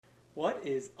What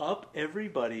is up,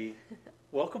 everybody?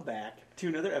 Welcome back to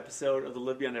another episode of the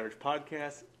Live Beyond Average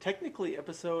podcast. Technically,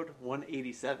 episode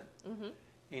 187.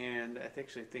 And I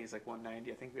actually think it's like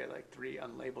 190. I think we had like 3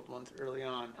 unlabeled ones early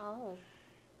on. Oh,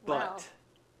 But wow.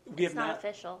 we It's have not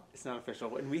official. It's not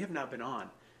official. And we have not been on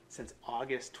since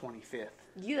August 25th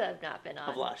You have not been on.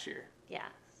 of last year. Yeah.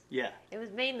 Yeah. It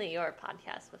was mainly your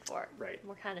podcast before. Right.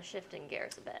 We're kind of shifting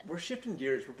gears a bit. We're shifting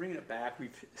gears. We're bringing it back.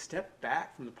 We've stepped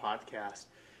back from the podcast.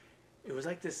 It was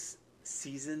like this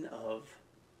season of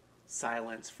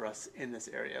silence for us in this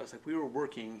area. It was like we were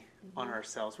working on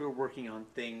ourselves. We were working on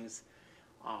things,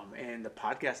 and the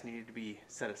podcast needed to be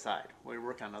set aside. We were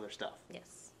working on other stuff.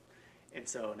 Yes. And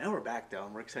so now we're back, though,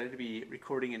 and we're excited to be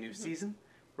recording a new season.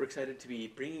 We're excited to be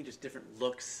bringing just different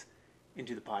looks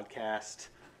into the podcast.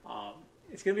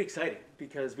 It's going to be exciting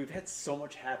because we've had so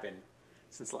much happen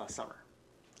since last summer.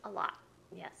 A lot.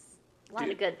 Yes. A lot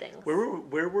Dude, of good things.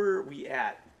 Where were we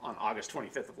at on August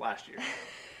 25th of last year?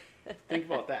 Think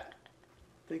about that.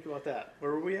 Think about that.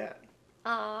 Where were we at?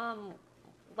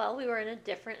 Well, we were in a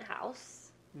different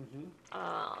house.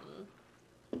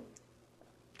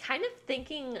 Kind of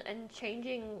thinking and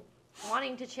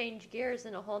wanting to change gears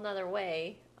in a whole nother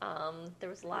way. There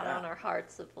was a lot on our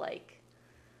hearts of like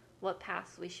what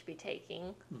paths we should be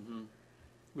taking.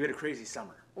 We had a crazy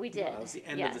summer. We did. It was the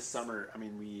end of the summer. I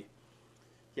mean, we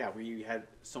had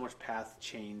so much path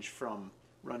change from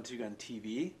Run to Gun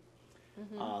TV.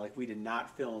 Like we did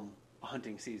not film a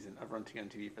hunting season of Run to Gun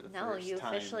TV for the first time. No, you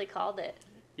officially called it.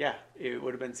 Yeah, it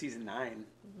would have been season 9.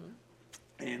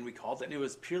 And we called it. And it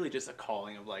was purely just a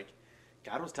calling of like,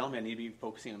 God was telling me I need to be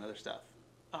focusing on other stuff.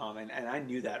 And I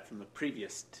knew that from the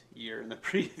previous year and the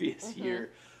previous year.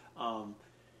 And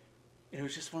it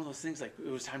was just one of those things like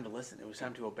it was time to listen. It was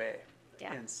time to obey.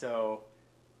 Yeah. And so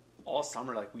all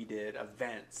summer, like we did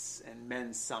events and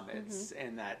men's summits.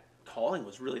 And that calling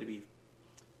was really to be,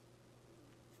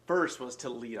 first was to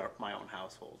lead my own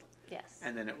household. Yes.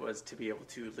 And then it was to be able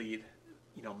to lead,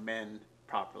 men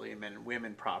properly and men and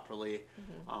women properly,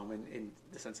 in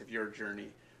the sense of your journey.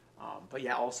 But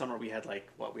yeah, all summer we had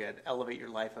we had Elevate Your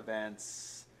Life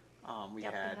events. We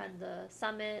had the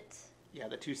summit. Yeah,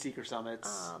 the 2 Seeker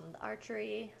Summits. The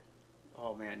archery.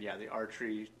 Oh man, yeah, the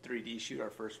archery 3D shoot, our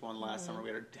first one last summer. We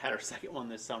had our second one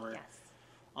this summer. Yes.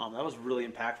 That was really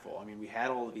impactful. I mean, we had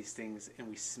all of these things and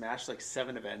we smashed like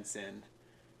 7 events in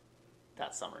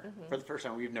that summer. For the first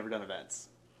time, we've never done events.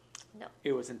 No.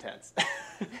 It was intense,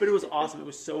 but it was awesome. It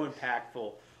was so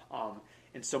impactful,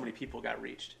 and so many people got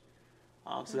reached.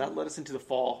 So that led us into the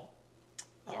fall,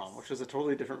 which was a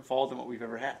totally different fall than what we've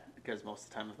ever had, because most of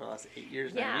the time for the last 8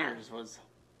 years, 9 years was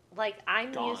like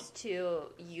I'm gone. used to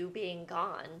you being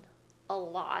gone a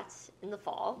lot in the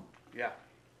fall. Yeah.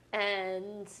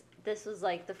 And this was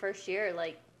like the first year,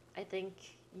 like I think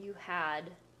you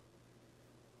had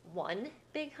 1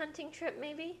 big hunting trip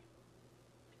maybe.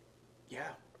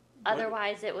 Yeah.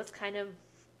 Otherwise it was kind of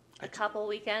a couple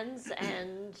weekends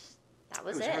and that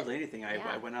was it. It was hardly anything. I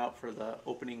Yeah. went out for the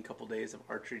opening couple days of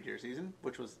archery deer season,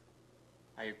 which was,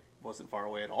 I wasn't far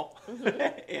away at all.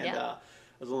 And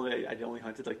I only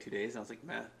hunted like 2 days, and I was like,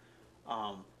 man.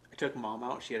 I took Mom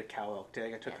out. She had a cow elk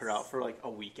tag. I took her out for like a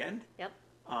weekend. Yep.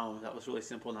 That was really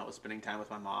simple, and that was spending time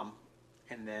with my mom.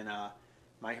 And then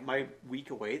my week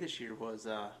away this year was,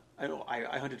 I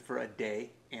hunted for a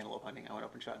day antelope hunting. I went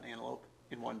up and shot an antelope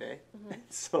in one day.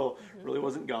 So really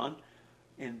wasn't gone.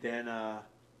 And then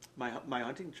my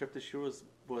hunting trip this year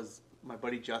was my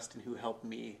buddy Justin, who helped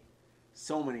me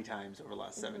so many times over the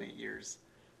last 7, 8 years.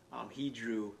 He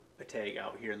drew a tag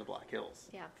out here in the Black Hills.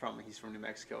 Yeah. He's from New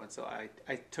Mexico, and so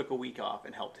I took a week off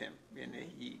and helped him, and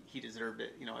he deserved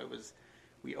it.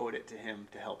 We owed it to him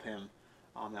to help him.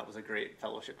 That was a great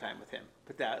fellowship time with him.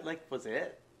 But that was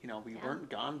it. We weren't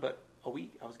gone, but a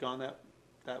week. I was gone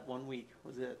that 1 week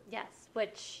was it. Yes,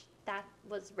 which that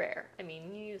was rare. I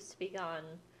mean, you used to be gone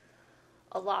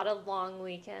a lot of long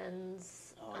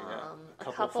weekends,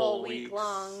 a couple week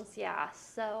longs, yeah.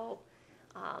 So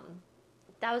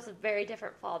that was a very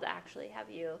different fall to actually have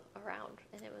you around,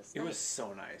 and it was. It nice. was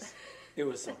so nice. It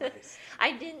was so nice.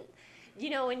 I didn't,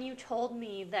 when you told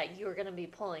me that you were going to be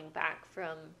pulling back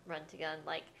from Run to Gun,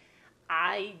 like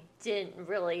I didn't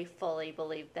really fully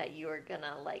believe that you were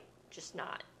gonna just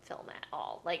not film at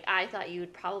all. Like I thought you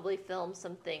would probably film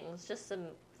some things, just some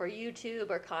for YouTube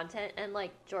or content, and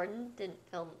Jordan didn't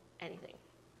film anything.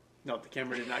 No, the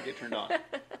camera did not get turned on.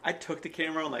 I took the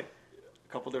camera on a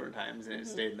couple different times and it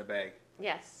stayed in the bag.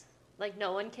 Yes.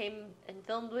 No one came and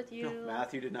filmed with you. No,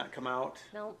 Matthew did not come out.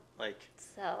 No.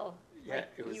 So, yeah,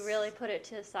 it was... you really put it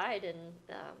to the side, and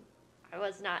I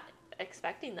was not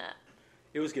expecting that.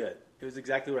 It was good. It was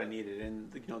exactly what I needed.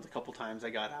 And you know, the couple times I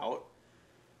got out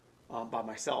by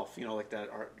myself, you know, like that,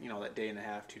 you know, that day and a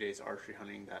half, 2 days archery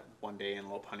hunting, that one day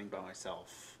antelope hunting by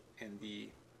myself, and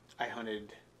I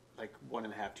hunted like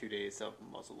 1.5, 2 days of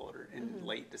muzzleloader in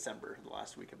late December, the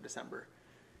last week of December.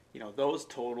 You know, those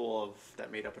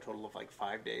that made up a total of like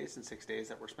 5 days and 6 days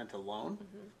that were spent alone,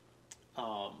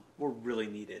 were really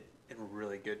needed and were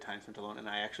really good time spent alone. And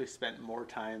I actually spent more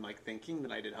time like thinking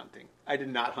than I did hunting. I did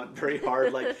not hunt very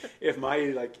hard. Like if my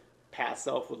like past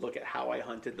self would look at how I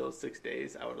hunted those 6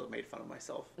 days, I would have made fun of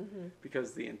myself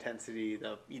because the intensity,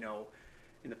 you know,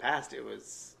 in the past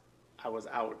I was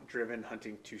out driven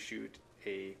hunting to shoot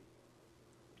a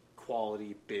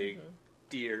quality big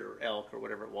deer or elk or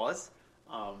whatever it was.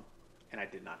 And I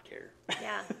did not care.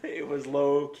 Yeah. It was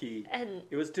low key. And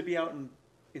it was to be out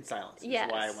in silence. Yes.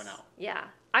 That's why I went out. Yeah.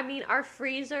 I mean, our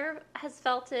freezer has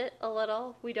felt it a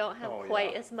little. We don't have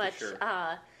quite as much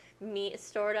meat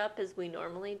stored up as we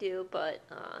normally do, but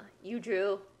you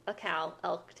drew a cow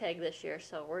elk tag this year,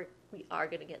 so we are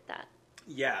going to get that.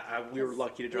 Yeah, we were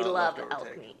lucky to draw we the love leftover elk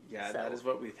tag. meat. Yeah, so. That is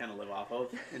what we kind of live off of.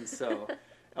 And so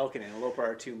elk and antelope are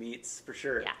our two meats for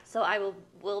sure. Yeah, so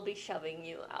will be shoving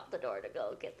you out the door to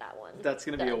go get that one. That's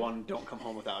going to be a one, don't come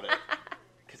home without it.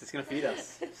 Because it's going to feed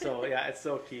us. So yeah, it's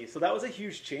so key. So that was a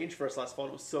huge change for us last fall.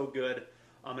 It was so good.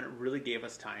 And it really gave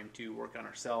us time to work on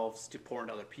ourselves, to pour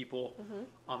into other people,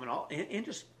 and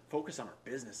just focus on our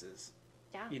businesses.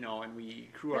 Yeah. You know, and we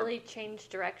really changed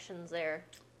directions there.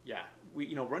 Yeah.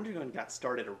 Run to Gun got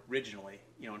started originally,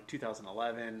 in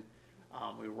 2011.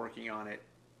 We were working on it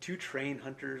to train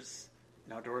hunters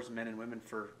and outdoors men and women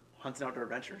for hunts and outdoor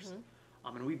adventures.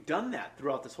 And we've done that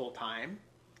throughout this whole time,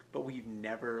 but we've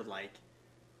never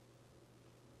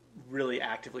really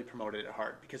actively promoted it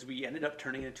hard because we ended up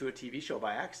turning it into a TV show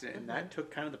by accident, and that took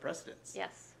kind of the precedence.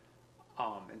 Yes.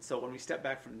 And so when we stepped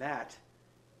back from that,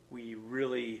 we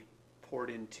really poured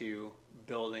into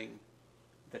building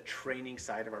the training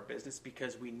side of our business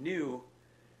because we knew,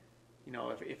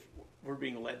 if we're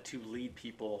being led to lead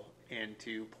people and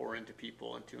to pour into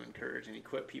people and to encourage and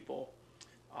equip people,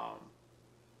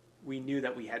 we knew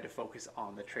that we had to focus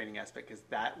on the training aspect because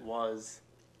that was...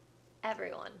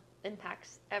 Everyone.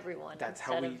 Impacts everyone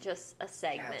of just a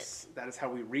segment. Yes, that is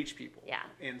how we reach people. Yeah.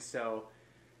 And so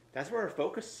that's where our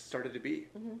focus started to be.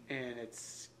 And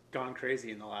it's gone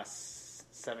crazy in the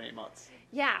last 7-8 months.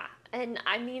 Yeah. And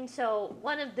I mean, so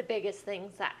one of the biggest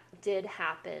things that did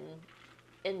happen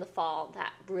in the fall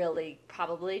that really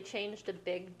probably changed a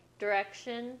big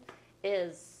direction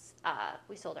is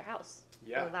we sold our house.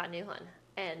 Yeah. We bought a new one.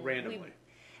 And randomly.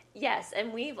 Yes.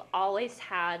 And we've always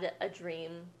had a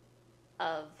dream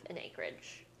of an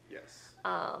acreage. Yes.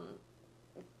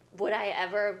 Would I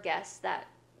ever have guessed that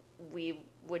we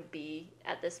would be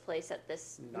at this place at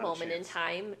this moment in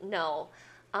time? No.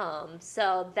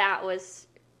 So that was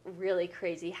really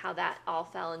crazy how that all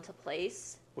fell into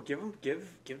place. Well,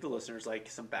 give the listeners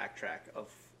some backtrack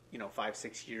of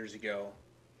 5-6 years ago.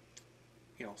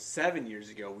 7 years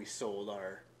ago we sold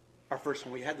our first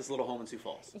home. We had this little home in Sioux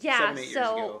Falls. Yeah. 7-8 years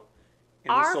ago.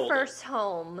 And our we sold first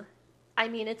home. I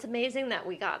mean, it's amazing that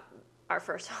we got our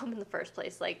first home in the first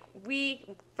place. We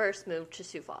first moved to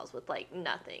Sioux Falls with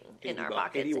nothing in our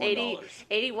pockets.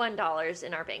 $81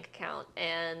 in our bank account,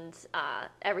 and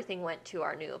everything went to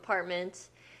our new apartment.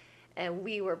 And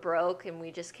we were broke, and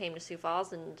we just came to Sioux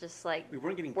Falls and just we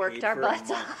weren't getting worked paid our for butts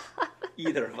a month. off.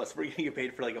 Either of us were getting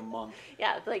paid for a month.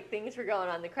 Yeah, things were going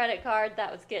on the credit card.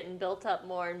 That was getting built up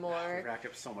more and more. We racked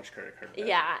up so much credit card debt.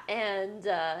 Yeah, and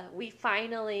we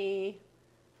finally...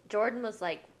 Jordan was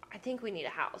like, I think we need a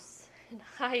house. And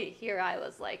I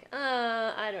was like,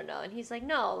 I don't know. And he's like,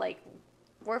 no,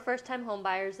 we're first-time home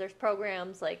buyers. There's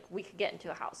programs, we could get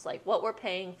into a house. What we're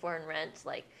paying for in rent,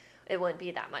 it wouldn't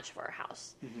be that much for a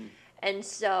house. And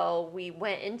so we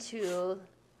went into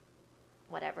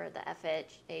whatever, the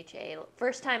FHA,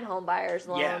 first-time home buyers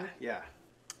loan. Yeah.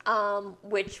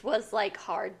 Which was,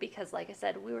 hard because, like I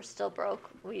said, we were still broke.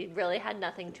 We really had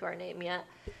nothing to our name yet.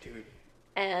 Dude.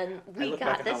 And we I look got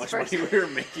back this at how much first money we were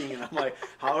making, and I'm like,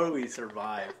 how do we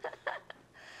survive?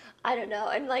 I don't know.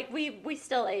 And we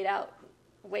still ate out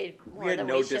way more than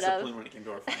we should have. had no discipline when it came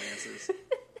to our finances.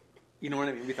 You know what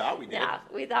I mean? We thought we did. Yeah,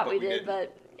 we thought we did,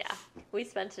 but yeah, we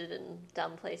spent it in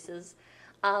dumb places.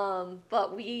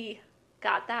 But we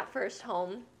got that first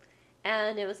home,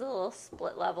 and it was a little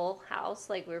split level house.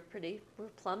 We were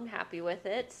plumb happy with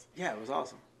it. Yeah, it was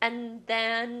awesome. And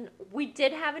then we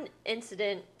did have an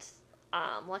incident.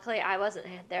 Luckily, I wasn't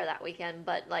there that weekend,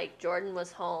 but Jordan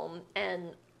was home,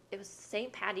 and it was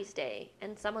St. Patty's Day,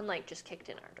 and someone like just kicked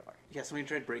in our door. Yeah, somebody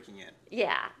tried breaking in.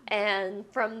 Yeah, and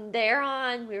from there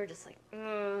on, we were just like,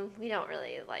 we don't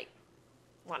really like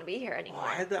want to be here anymore. Well,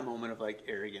 I had that moment of like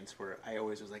arrogance where I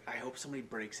always was like, I hope somebody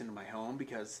breaks into my home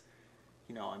because,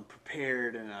 you know, I'm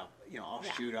prepared and I'll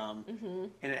shoot them. Mm-hmm.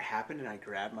 And it happened, and I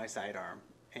grabbed my sidearm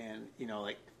and, you know,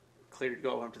 like cleared,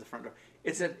 go up to the front door.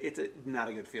 It's a not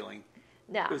a good feeling.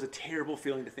 No, it was a terrible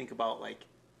feeling to think about, like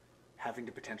having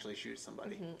to potentially shoot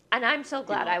somebody. Mm-hmm. And I'm so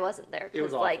glad I wasn't there. It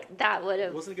was awful. Like that would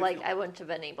have like feeling. I wouldn't have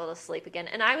been able to sleep again.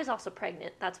 And I was also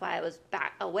pregnant. That's why I was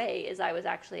back away. Is I was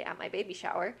actually at my baby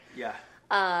shower. Yeah.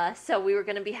 So we were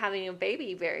going to be having a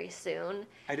baby very soon.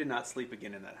 I did not sleep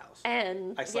again in that house.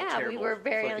 And I slept we were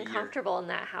very for like uncomfortable in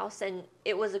that house, and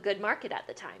it was a good market at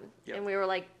the time. Yep. And we were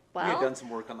like, well, we had done some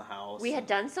work on the house. We had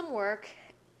done some work,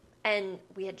 and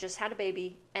we had just had a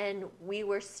baby, and we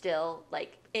were still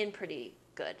like in pretty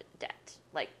good debt,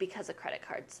 like because of credit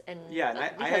cards and because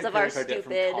I had of our stupid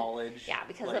debt from college. Yeah,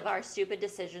 because of our stupid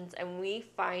decisions, and we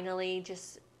finally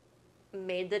just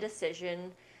made the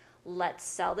decision. Let's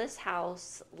sell this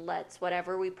house. Let's,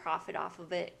 whatever we profit off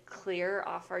of it, clear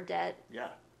off our debt. Yeah.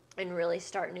 And really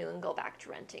start new and go back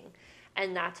to renting.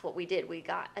 And that's what we did. We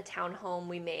got a townhome.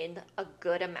 We made a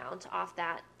good amount off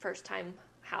that first time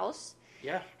house.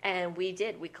 Yeah. And we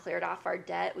did. We cleared off our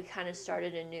debt. We kind of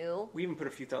started anew. We even put a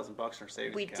few $1,000 in our savings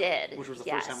account. We did. Which was the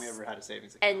first time we ever had a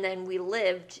savings account. And then we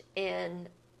lived in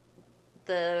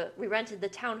we rented the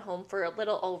townhome for a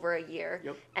little over a year.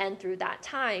 Yep. And through that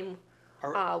time,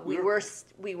 we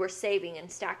were saving and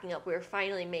stacking up. We were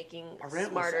finally making our rent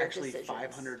smarter was actually decisions.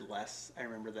 $500 less, I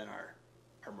remember, than our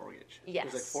mortgage. Yes.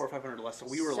 It was like $400 or $500 less. So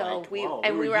we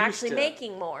were we were actually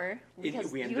making more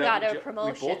because you got a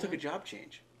promotion. We both took a job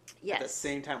change. Yes. At the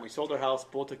same time, we sold our house.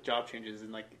 Both took job changes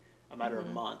in like a matter of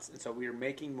months, and so we were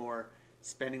making more,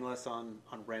 spending less on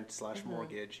rent /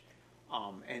 mortgage,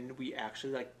 and we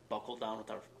actually like buckled down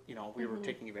with our. You know, we were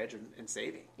taking advantage and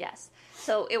saving. Yes.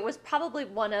 So it was probably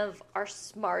one of our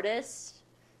smartest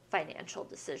financial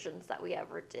decisions that we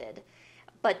ever did.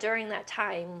 But during that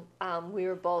time, we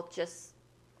were both just,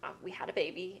 we had a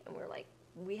baby, and we were like,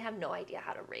 we have no idea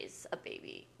how to raise a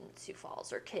baby in Sioux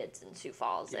Falls or kids in Sioux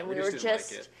Falls. Yeah, and we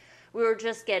were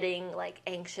just getting like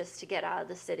anxious to get out of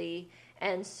the city.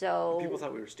 And so people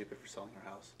thought we were stupid for selling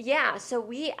our house. Yeah, so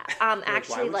we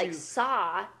actually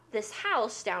saw this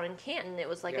house down in Canton. It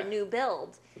was like a new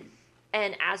build.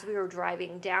 And as we were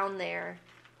driving down there,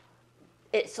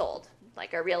 it sold.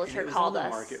 Like our realtor called us. It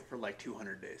was on the market for like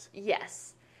 200 days.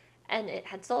 Yes. And it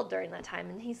had sold during that time.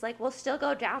 And he's like, we'll still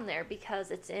go down there because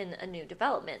it's in a new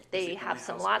development. They have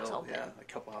some lots open. Yeah, a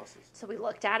couple houses. So we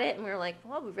looked at it and we were like,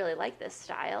 well, we really like this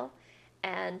style.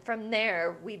 And from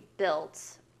there, we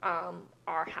built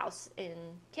our house in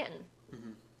Canton.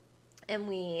 Mm-hmm. And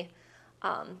we,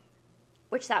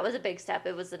 which that was a big step.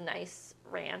 It was a nice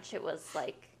ranch. It was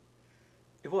like,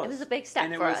 it was a big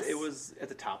step for us. It was at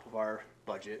the top of our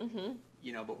budget,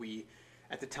 you know, but we,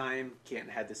 at the time, Canton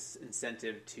had this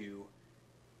incentive to,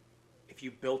 if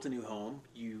you built a new home,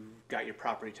 you got your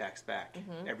property tax back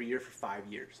every year for 5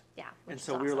 years. Yeah. And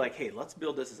so we were like, hey, let's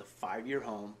build this as a 5-year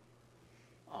home.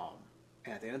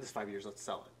 And at the end of this 5 years, let's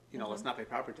sell it. You know, let's not pay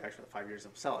property tax for the 5 years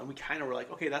and sell it. And we kind of were like,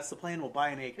 okay, that's the plan. We'll buy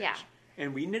an acreage. Yeah.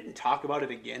 And we didn't talk about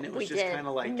it again. It was just kind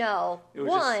of like, no, it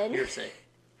was just hearsay.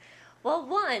 Well,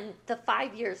 the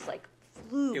 5 years like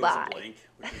flew by. It was a blink,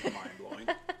 which is mind blowing.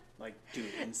 Like, dude,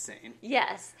 insane.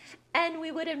 Yes. And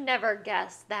we would have never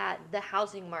guessed that the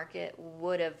housing market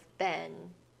would have been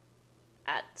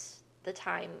at the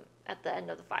time, at the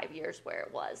end of the 5 years where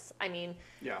it was. I mean,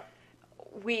 yeah.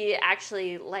 We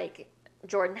actually,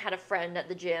 Jordan had a friend at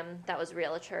the gym that was a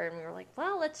realtor, and we were like,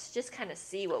 well, let's just kind of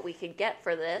see what we could get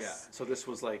for this. Yeah, so this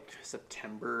was like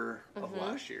September of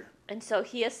last year. And so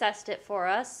he assessed it for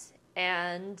us,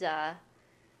 and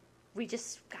we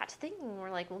just got to thinking, we're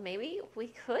like, well, maybe we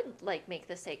could, make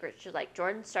this acreage.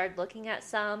 Jordan started looking at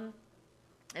some,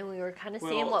 and we were kind of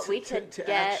seeing what we could get.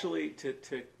 Actually,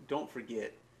 don't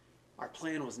forget, our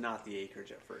plan was not the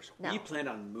acreage at first. No. We planned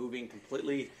on moving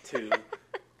completely to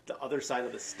the other side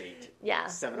of the state. Yeah,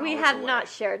 7 hours we have away. Not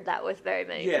shared that with very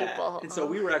many people. And so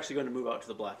we were actually going to move out to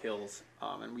the Black Hills,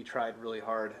 and we tried really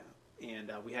hard,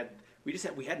 and we had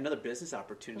another business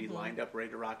opportunity lined up,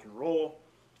 ready to rock and roll,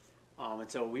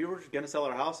 and so we were going to sell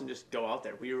our house and just go out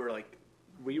there. We were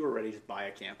ready to buy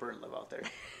a camper and live out there.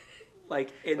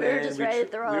 We were just ready to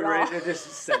throw it all. We were ready to just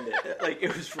send it.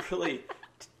 It was really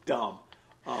dumb,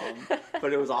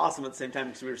 but it was awesome at the same time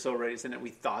because we were so ready to send it. We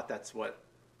thought that's what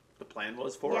the plan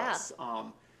was for us.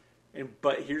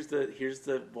 But here's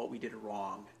what we did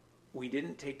wrong we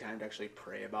didn't take time to actually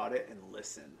pray about it and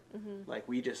listen. Like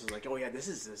we just was like, oh yeah,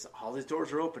 this all these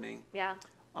doors are opening. Yeah.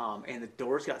 And the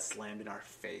doors got slammed in our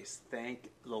face. Thank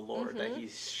the Lord that He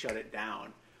shut it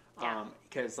down. Yeah.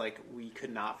 Because like we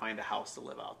could not find a house to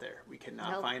live out there. We could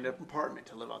not find an apartment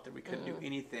to live out there. We couldn't do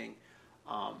anything.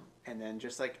 And then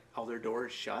just like all their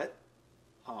doors shut,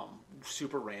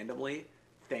 super randomly.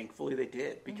 Thankfully they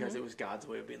did, because it was God's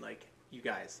way of being like, you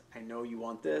guys, I know you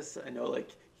want this. I know like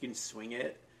you can swing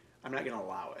it. I'm not going to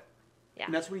allow it. Yeah.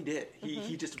 And that's what He did.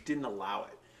 He just didn't allow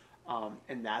it.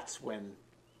 And that's when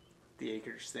the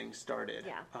acreage thing started.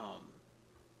 Yeah.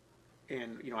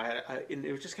 And you know, and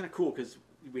it was just kind of cool because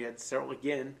we had several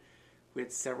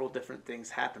different things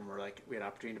happen where like we had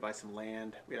opportunity to buy some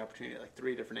land. We had opportunity at like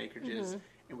 3 different acreages,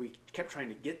 and we kept trying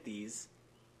to get these,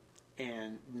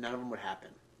 and none of them would happen.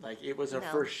 Like it was a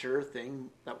for sure thing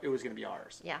that it was going to be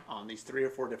ours. Yeah. On these 3 or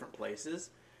 4 different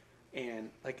places, and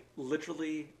like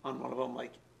literally on one of them,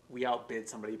 like we outbid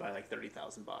somebody by like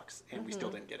 $30,000, and we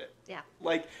still didn't get it. Yeah.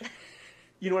 Like,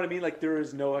 you know what I mean? Like there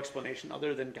is no explanation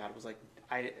other than God was like,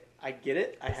 I get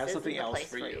it. I have something else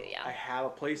for you. Yeah. I have a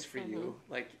place for you.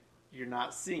 Like you're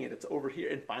not seeing it. It's over here.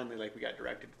 And finally, like we got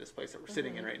directed to this place that we're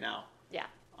sitting in right now. Yeah.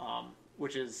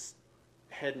 Which is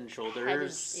head and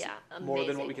shoulders more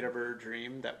than what we could ever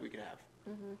dream that we could have.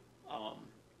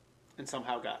 And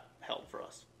somehow got held for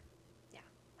us. Yeah.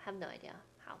 Have no idea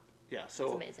how. Yeah. So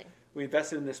it's amazing. We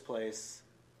invested in this place,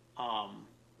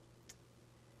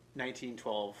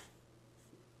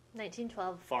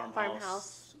 1912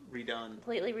 farmhouse redone,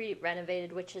 completely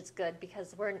renovated, which is good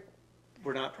because we're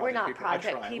not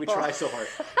project people. We try so hard.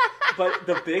 But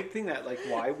the big thing that like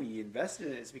why we invested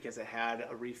in it is because it had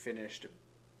a refinished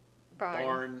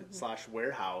barn /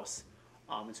 warehouse,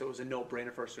 and so it was a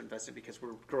no-brainer for us to invest in because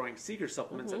we're growing Seeker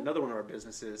supplements, another one of our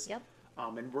businesses. Yep.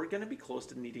 And we're going to be close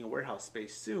to needing a warehouse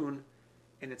space soon.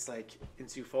 And it's like in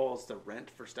Sioux Falls, the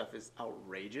rent for stuff is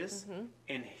outrageous.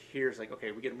 And here's like,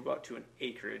 okay, we get to move out to an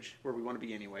acreage where we want to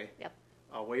be anyway,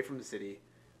 away from the city,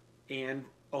 and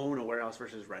own a warehouse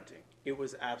versus renting. It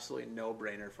was absolutely no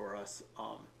brainer for us.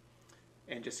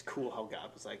 And just cool how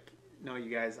God was like, no, you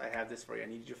guys, I have this for you. I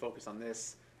need you to focus on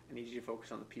this. I need you to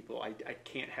focus on the people. I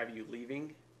can't have you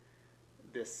leaving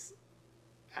this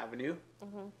avenue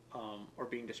or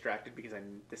being distracted because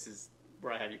this is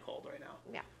where I have you called right now.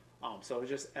 Yeah. So it was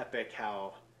just epic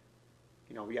how,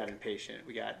 you know, we got impatient,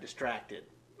 we got distracted,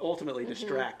 ultimately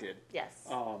distracted. Yes.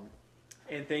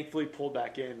 And thankfully pulled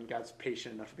back in. God's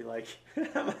patient enough to be like,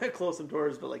 I'm going to close some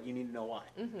doors, but like you need to know why.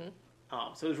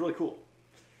 So it was really cool.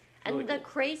 And the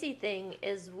crazy thing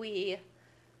is we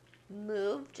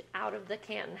moved out of the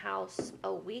Canton house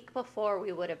a week before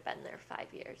we would have been there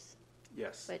 5 years.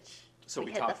 Yes. Which so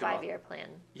we hit the 5-year plan.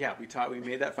 Yeah, we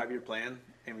made that 5-year plan,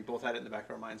 and we both had it in the back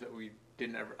of our minds, but we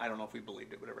didn't ever. I don't know if we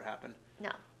believed it would ever happen.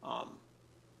 No.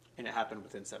 And it happened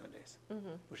within 7 days,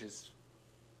 which is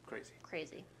crazy.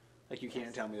 Crazy. Like you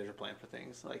can't tell me there's a plan for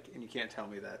things, like, and you can't tell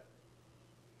me that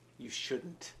you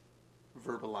shouldn't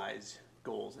verbalize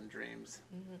goals and dreams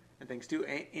and things too.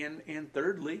 And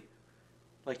thirdly,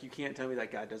 like you can't tell me that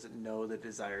God doesn't know the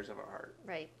desires of our heart.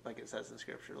 Right. Like it says in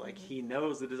Scripture, like He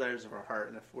knows the desires of our heart,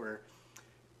 and if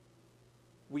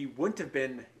we wouldn't have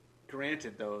been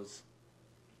granted those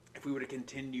if we would have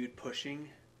continued pushing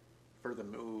for the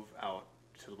move out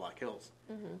to the Black Hills,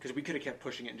 because we could have kept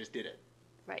pushing it and just did it.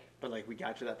 Right. But like we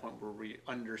got to that point where we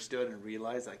understood and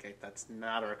realized like hey, that's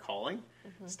not our calling.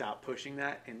 Stop pushing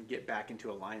that and get back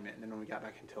into alignment. And then when we got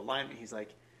back into alignment, He's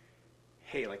like,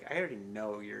 hey, like I already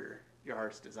know your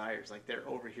heart's desires. Like they're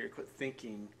over here. Quit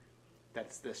thinking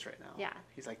that's this right now. Yeah.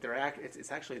 He's like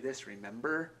it's actually this.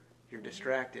 Remember, you're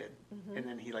distracted. And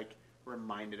then He like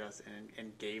reminded us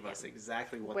and gave us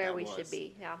exactly what where that we was. should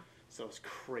be. Yeah. So it's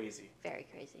crazy. Very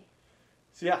crazy.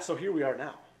 So yeah, so here we are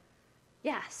now.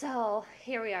 Yeah, so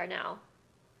here we are now.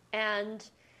 And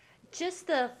just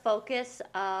the focus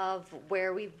of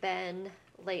where we've been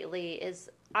lately is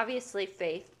obviously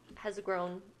faith has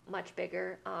grown much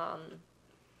bigger.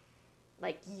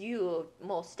 Like you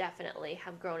most definitely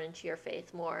have grown into your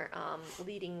faith more,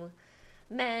 leading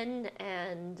men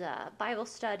and Bible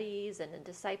studies and a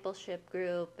discipleship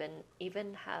group, and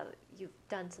even you've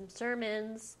done some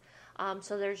sermons.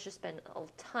 So there's just been a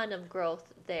ton of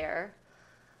growth there.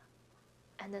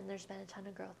 And then there's been a ton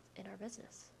of growth in our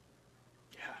business.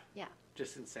 Yeah.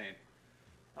 Just insane.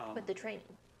 With the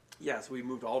training. Yeah, so we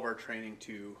moved all of our training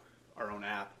to our own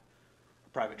app, a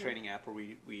private training app where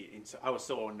and so I was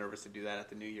so nervous to do that at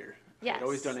the new year. Yes. I'd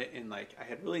always done it in I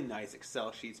had really nice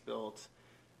Excel sheets built,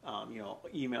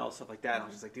 emails, stuff like that. And I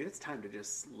was just like, dude, it's time to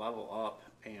just level up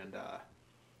and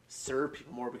serve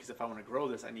people more, because if I want to grow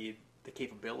this, I need the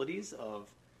capabilities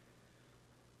of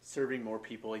serving more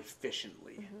people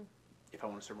efficiently if I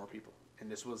want to serve more people.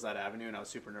 And this was that avenue, and I was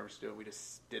super nervous to do it. We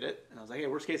just did it, and I was like, hey,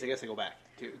 worst case, I guess I go back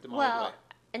to the model way.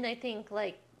 And I think,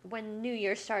 like, when New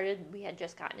Year started, we had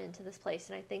just gotten into this place,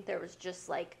 and I think there was just,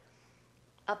 like,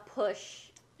 a push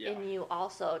in you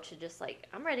also to just, like,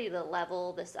 I'm ready to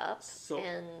level this up. So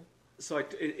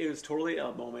it was totally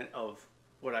a moment of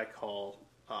what I call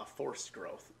forced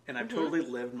growth. And I've totally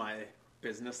lived my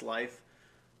business life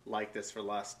like this for the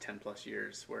last 10 plus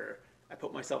years, where I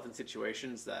put myself in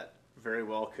situations that very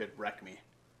well could wreck me,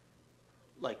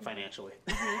 like financially.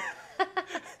 You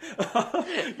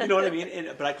know what I mean?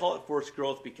 But I call it forced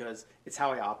growth because it's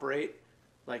how I operate.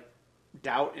 Like,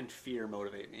 doubt and fear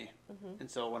motivate me. And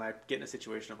so when I get in a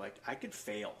situation of like, I could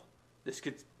fail, this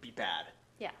could be bad.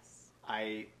 Yes.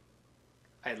 I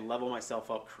level myself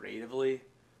up creatively.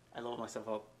 I level myself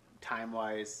up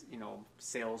time-wise,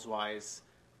 sales-wise,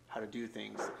 how to do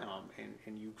things,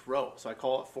 and you grow. So I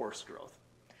call it forced growth.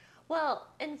 Well,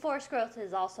 and forced growth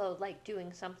is also like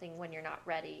doing something when you're not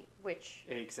ready, which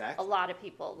exactly a lot of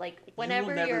people, like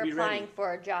whenever you're applying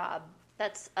for a job,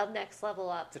 that's a next level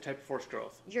up. It's a type of forced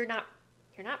growth. You're not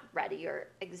ready or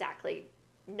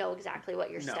know exactly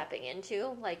what you're stepping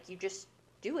into. Like, you just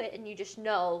do it, and you just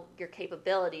know your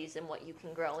capabilities and what you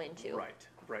can grow into.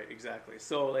 Right, exactly.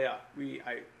 So yeah, we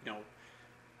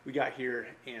got here,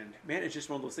 and man, it's just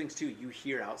one of those things too. You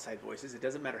hear outside voices. It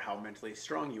doesn't matter how mentally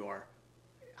strong you are.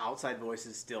 Outside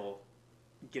voices still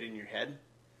get in your head.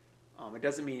 It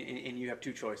doesn't mean, and you have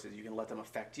two choices. You can let them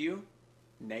affect you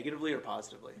negatively or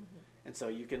positively. And so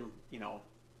you can,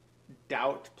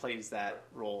 doubt plays that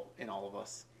role in all of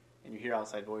us. And you hear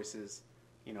outside voices,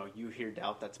 you hear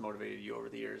doubt that's motivated you over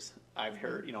the years. I've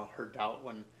heard doubt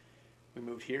when we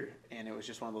moved here, and it was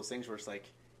just one of those things where it's like,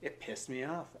 it pissed me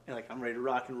off. And like, I'm ready to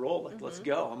rock and roll. Like, let's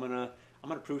go. I'm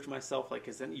gonna prove to myself, like,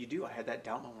 because then I had that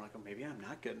doubt moment, like, oh, maybe I'm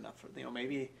not good enough for,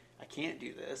 maybe I can't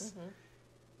do this.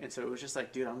 And so it was just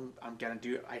like, dude,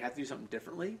 I have to do something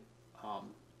differently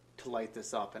to light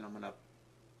this up, and I'm gonna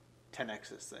 10x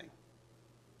this thing.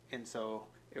 And so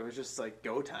it was just like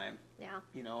go time. Yeah.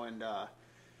 And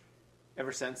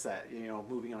ever since that,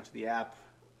 moving onto the app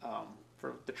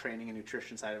for the training and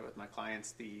nutrition side of it with my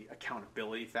clients, the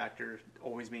accountability factor,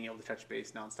 always being able to touch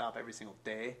base nonstop every single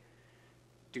day,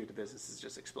 dude, the business has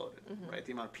just exploded, right?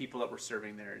 The amount of people that we're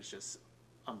serving there is just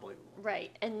unbelievable.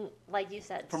 Right. And like you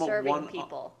said, serving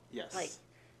people. Yes. Like,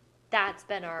 that's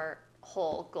been our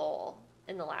whole goal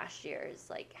in the last year, is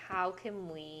like, how can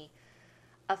we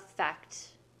affect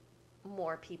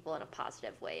more people in a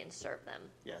positive way and serve them?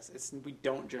 Yes. We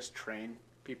don't just train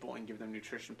people and give them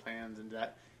nutrition plans and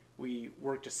that. We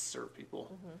work to serve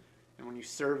people. And when you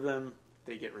serve them,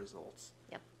 they get results.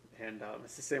 Yep. And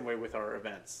it's the same way with our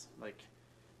events. Like,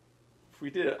 if we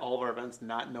did all of our events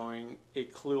not knowing a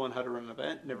clue on how to run an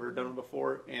event, never done it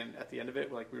before, and at the end of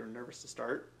it, we were nervous to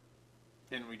start,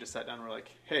 and we just sat down and we're like,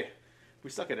 hey,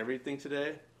 we suck at everything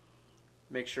today.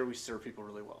 Make sure we serve people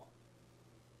really well.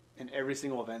 And every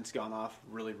single event's gone off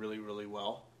really, really, really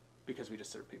well because we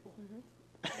just serve people.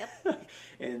 Yep.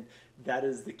 And that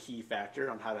is the key factor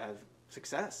on how to have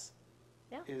success.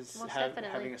 Yeah, is definitely.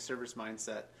 Having a service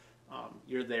mindset.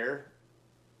 You're there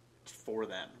for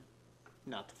them,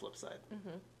 not the flip side.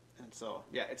 And so,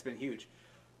 yeah, it's been huge.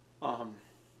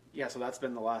 So that's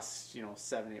been the last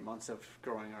 7-8 months of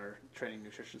growing our training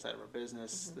nutrition side of our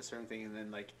business, this sort of thing. And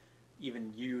then, like,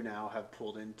 even you now have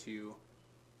pulled into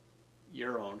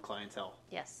your own clientele.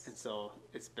 Yes. And so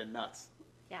it's been nuts.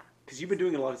 Yeah. Because you've been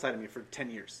doing it alongside of me for 10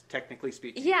 years, technically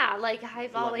speaking. Yeah, like,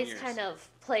 I've always years. kind of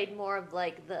played more of,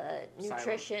 like, the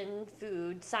nutrition,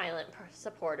 food, silent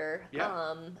supporter.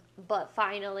 Yeah. But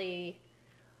finally,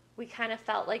 we kind of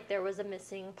felt like there was a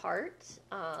missing part,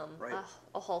 Right.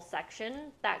 a whole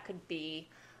section that could be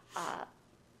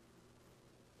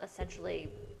essentially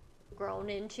grown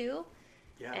into.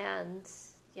 Yeah. And,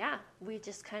 yeah, we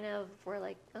just kind of were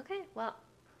like, okay, well,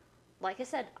 like I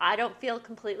said, I don't feel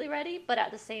completely ready, but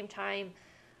at the same time,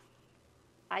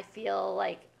 I feel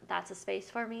like that's a space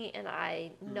for me, and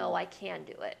I know I can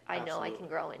do it. I know I can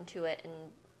grow into it and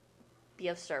be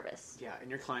of service. Yeah,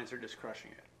 and your clients are just crushing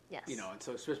it. Yes. And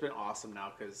so it's just been awesome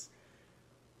now because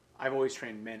I've always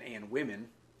trained men and women,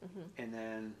 and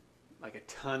then like a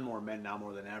ton more men now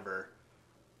more than ever.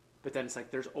 But then it's like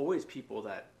there's always people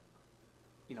that,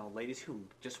 ladies who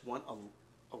just want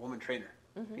a woman trainer.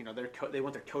 They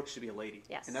want their coach to be a lady.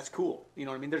 Yes. And that's cool. You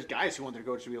know what I mean? There's guys who want their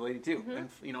coach to be a lady too. And,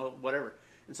 whatever.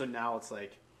 And so now it's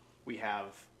like we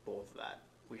have both of that.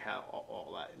 We have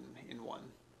all that in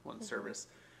one service.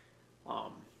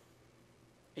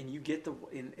 And you get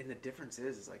and the difference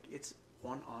is like it's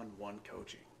one-on-one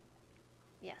coaching.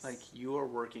 Yes. Like, you are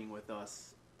working with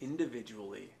us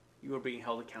individually. You are being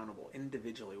held accountable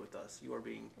individually with us. You are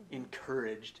being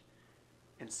encouraged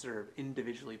and served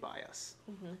individually by us.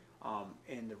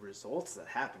 And the results that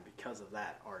happen because of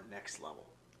that are next level.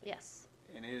 Yes.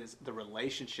 And it is the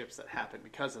relationships that happen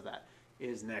because of that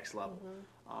is next level.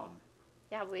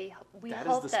 Yeah, we that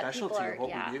hope is the that people specialty are. of what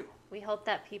Yeah, we do. we hope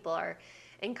that people are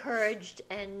encouraged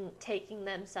and taking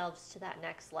themselves to that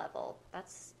next level.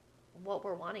 That's what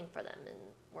we're wanting for them, and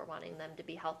we're wanting them to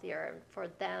be healthier for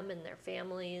them and their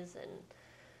families and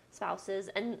spouses.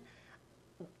 And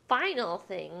final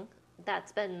thing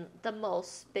that's been the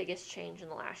most biggest change in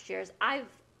the last year is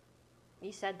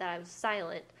you said that I was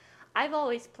silent. I've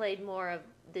always played more of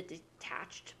the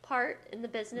detached part in the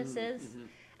businesses.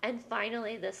 And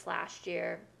finally this last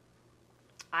year,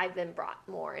 I've been brought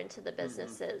more into the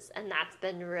businesses, and that's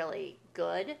been really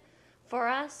good for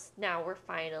us. Now we're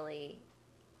finally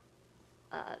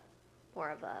more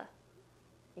of a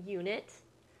unit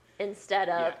instead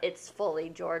of it's fully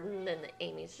Jordan and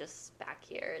Amy's just back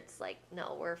here. It's like,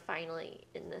 no, we're finally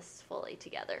in this fully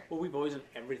together. Well, we've always done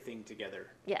everything together.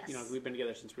 Yes. We've been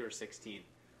together since we were 16.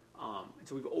 And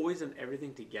so we've always done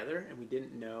everything together, and we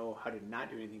didn't know how to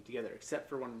not do anything together, except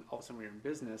for when all of a sudden we were in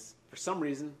business. For some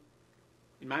reason,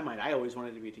 in my mind, I always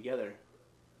wanted to be together.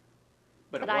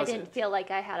 But I didn't feel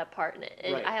like I had a part in it.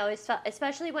 And Right. I always felt,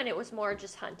 especially when it was more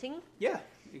just hunting. Yeah,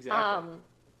 exactly.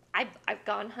 I've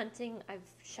gone hunting. I've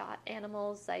shot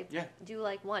animals. I Yeah. do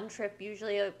like one trip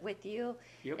usually with you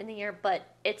Yep. in the year, but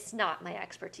it's not my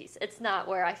expertise. It's not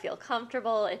where I feel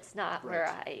comfortable. It's not where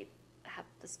I have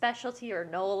the specialty or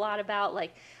know a lot about.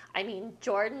 Like, I mean,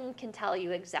 Jordan can tell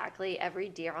you exactly every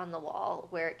deer on the wall,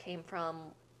 where it came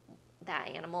from, that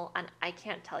animal, and I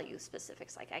can't tell you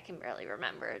specifics. Like, I can barely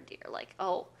remember a deer. Like,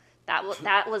 oh, that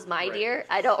was my Right. deer.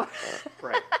 I don't.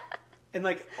 Right. And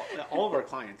like all of our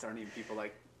clients aren't even people,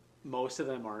 like most of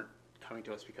them aren't coming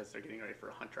to us because they're getting ready for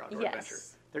a hunt or outdoor adventure.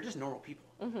 They're just normal people.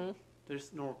 They're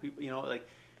just normal people, like,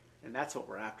 and that's what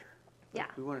we're after. Like,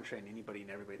 Yeah. we want to train anybody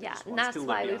and everybody that Yeah, just and wants that's to live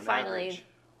why we beyond finally average.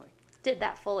 Like, did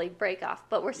that fully break off,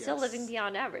 but we're still Yes. living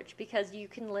beyond average, because you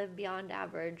can live beyond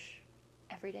average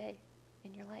every day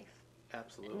in your life,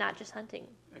 absolutely. not just hunting.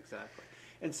 Exactly.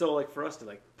 And so, like, for us to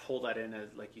like pull that in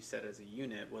as, like you said, as a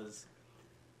unit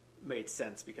made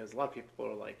sense, because a lot of people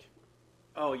are like,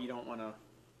 oh, you don't want to,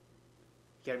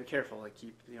 you gotta be careful, like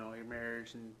keep your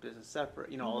marriage and business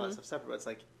separate, all that stuff separate. But it's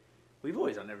like we've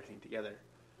always done everything together,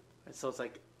 and so it's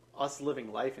like us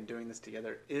living life and doing this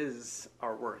together is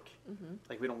our work.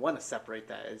 Like, we don't want to separate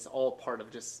that. It's all part of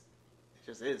it just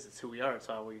is. It's who we are. It's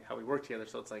how we work together.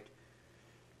 So it's like,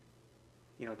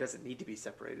 it doesn't need to be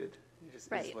separated. It just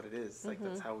is what it is. Like,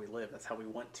 that's how we live. That's how we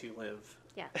want to live.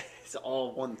 Yeah. It's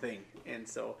all one thing. And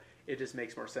so it just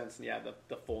makes more sense. And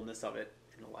the fullness of it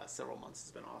in the last several months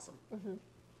has been awesome.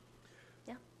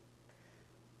 Yeah.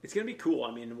 It's going to be cool.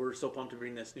 I mean, we're so pumped to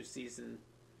bring this new season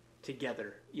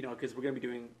together, because we're going to be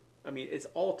doing, it's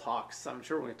all talks. I'm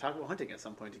sure we're going to talk about hunting at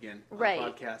some point again on the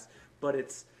podcast. But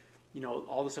it's,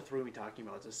 all the stuff that we're going to be talking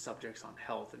about is just subjects on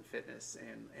health and fitness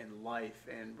and life.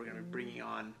 And we're going to be bringing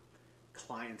on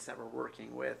clients that we're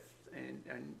working with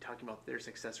and talking about their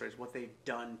success stories, what they've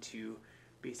done to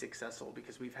be successful,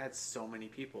 because we've had so many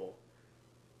people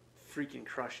freaking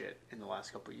crush it in the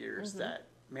last couple of years that,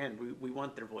 man, we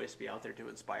want their voice to be out there to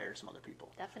inspire some other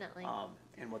people. Definitely.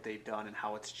 And what they've done and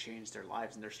how it's changed their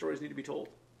lives, and their stories need to be told.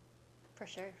 For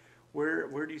sure.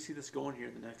 Where do you see this going here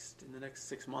in the next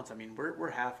 6 months? I mean, we're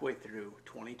halfway through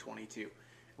 2022.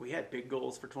 We had big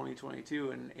goals for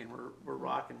 2022, and we're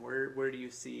rocking. Where do you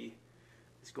see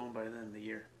this going by the end of the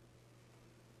year?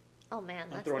 Oh man,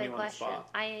 that's a throwing big you on the question.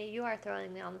 spot. You are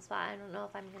throwing me on the spot. I don't know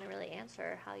if I'm going to really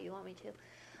answer how you want me to.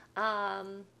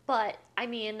 But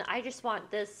I just want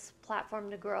this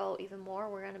platform to grow even more.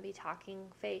 We're going to be talking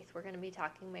faith. We're going to be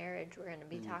talking marriage. We're going to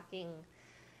be talking,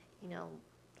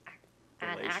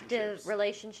 active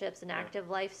relationships and active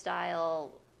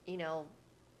lifestyle,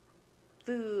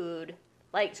 food,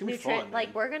 like nutrient.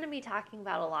 Like, we're going to be talking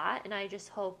about a lot, and I just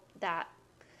hope that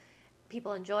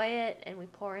people enjoy it and we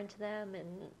pour into them, and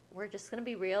we're just going to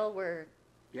be real. We're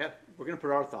going to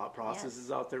put our thought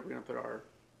processes out there. We're going to put our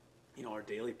our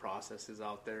daily processes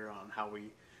out there on how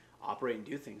we operate and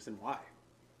do things and why.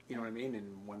 You know what I mean?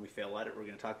 And when we fail at it, we're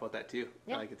going to talk about that too.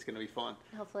 Yeah. Like, it's going to be fun.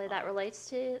 Hopefully that relates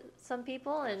to some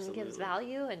people and Absolutely. gives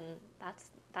value, and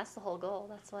that's the whole goal.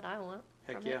 That's what I want.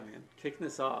 Heck yeah, man. Kicking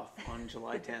this off on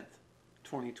July 10th,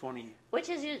 2020. Which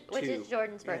is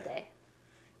Jordan's birthday.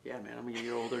 Yeah, man. I'm a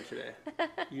year older today.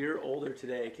 Year older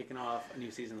today, kicking off a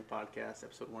new season of the podcast,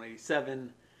 episode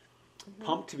 187.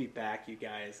 Pumped to be back, you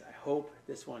guys. I hope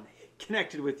this one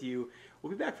connected with you.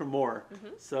 We'll be back for more.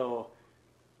 So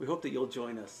we hope that you'll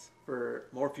join us for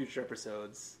more future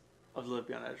episodes of the Live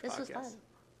Beyond Edge This podcast. was fun.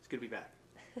 It's good to be back.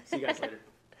 See you guys later.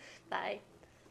 Bye.